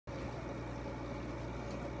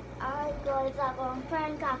guys, I'm going to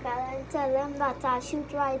prank Uncle and tell him that I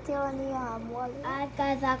shoot right here on the wall. Alright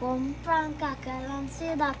guys, I'm going to prank Uncle and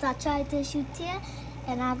say that I try to shoot here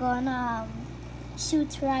and I'm going to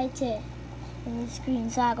shoot right here in the screen.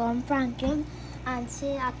 So I'm going to prank him and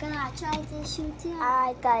say, Uncle, I try to shoot here.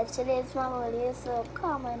 Alright guys, today's my birthday, so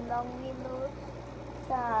comment down below.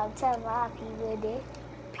 So tell me happy birthday.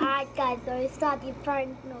 Alright guys, so we start the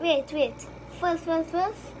prank now. Wait. First.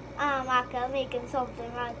 Uncle making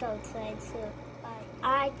something right outside, so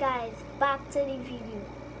alright guys, back to the video.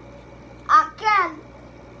 Uncle!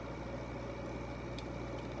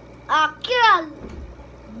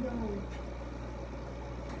 No.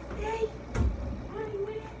 Hey! What are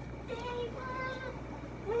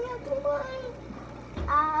you doing? I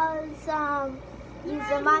was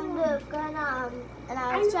using my milk and I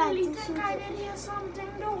was trying to shoot I it. did hear something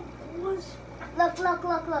though. Look. Let me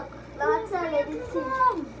tell you the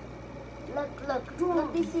scene. Look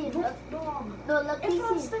the scene. Dog. No, look the If I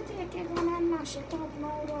was scene. to take it on and mash it up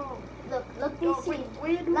now, dog. Look the scene.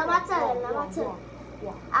 Let me tell you.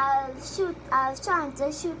 What? I was trying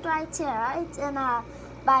to shoot right here, right? And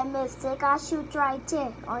by mistake I shoot right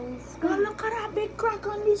here on the Oh, screen. look at that big crack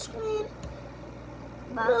on the screen.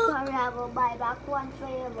 But sorry, I will buy back one for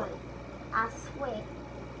you, boy. I swear.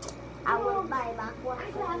 I will buy back one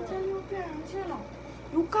I for can't tell you. your parents, you know.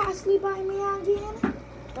 You can't sleep by me again.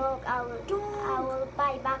 Dog, I will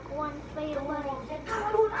buy back one for you, boy. I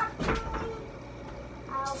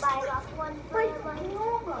will buy back one for you, boy.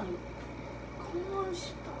 Come on,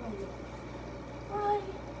 stop. Why?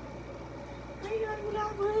 Why you do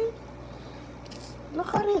that, boy?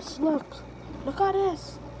 Look at this, look at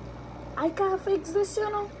this. I can't fix this, you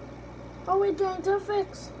know. How we going to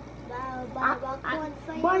fix? I will buy back one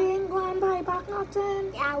for you. Boy, you ain't going to buy back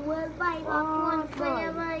nothing. I will buy back one for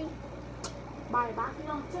you, boy. Buy back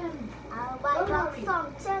nothing. I will buy back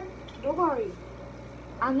something. Don't worry.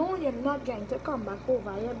 I know you're not going to come back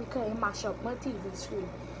over here because you mash up my TV screen.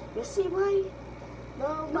 You see, boy?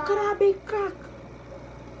 No, Look at that big crack.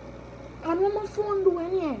 And what my phone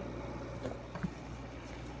doing here?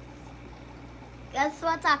 Guess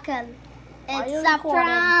what, Uncle? Are you It's a recording?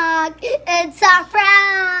 prank! It's a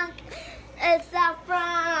prank! It's a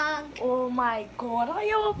prank! Oh my god, are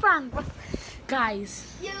you a prank? Guys.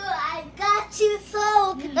 I got you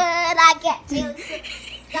so good. I get you.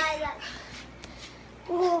 Guys,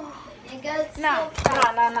 Oh. it goes so Nah.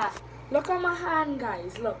 fast. Look at my hand,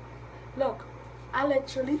 guys. Look. I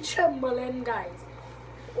literally trembling, guys.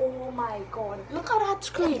 Oh my god. Look at that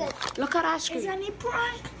screen. Look at that screen. Is any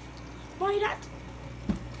prank? Boy, that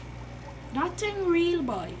thing real,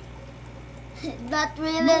 boy. That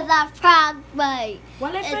really is a prank, boy.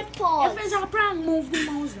 Well, if it's a prank, move the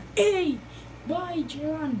mouse. Hey, boy,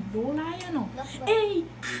 Jaron, don't lie, you know. Hey,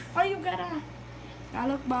 how you get that? That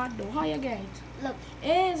look bad though. How you get it? Look.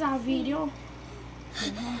 Hey, it's a video.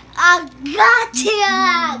 I got you.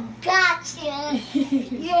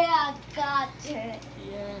 Yeah, I got you.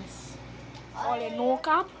 Yes. All in no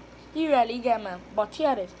cap, he really get me. But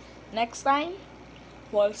here it is. Next time,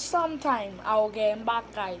 well, sometime I'll get him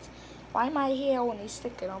back, guys. Why my hair only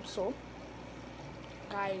sticking up so?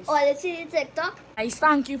 Guys. Oh, let's see the TikTok. Guys,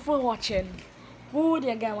 thank you for watching. Good,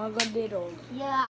 you get my good day, dog. Yeah.